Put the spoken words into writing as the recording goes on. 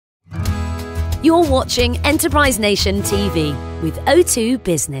You're watching Enterprise Nation TV with O2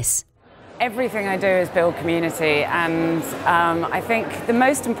 Business. Everything I do is build community, and I think the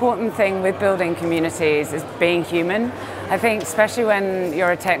most important thing with building communities is being human. I think especially when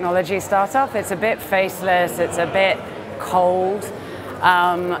you're a technology startup, it's a bit faceless, it's a bit cold.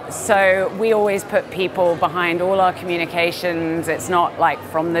 So we always put people behind all our communications. It's not like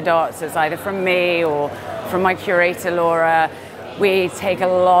from the dots, it's either from me or from my curator Laura. We take a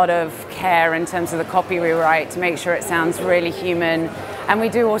lot of care in terms of the copy we write to make sure it sounds really human. And we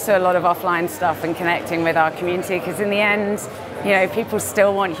do also a lot of offline stuff and connecting with our community, because in the end, you know, people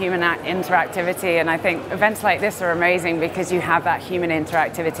still want human interactivity. And I think events like this are amazing because you have that human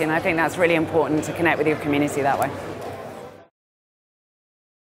interactivity. And I think that's really important to connect with your community that way.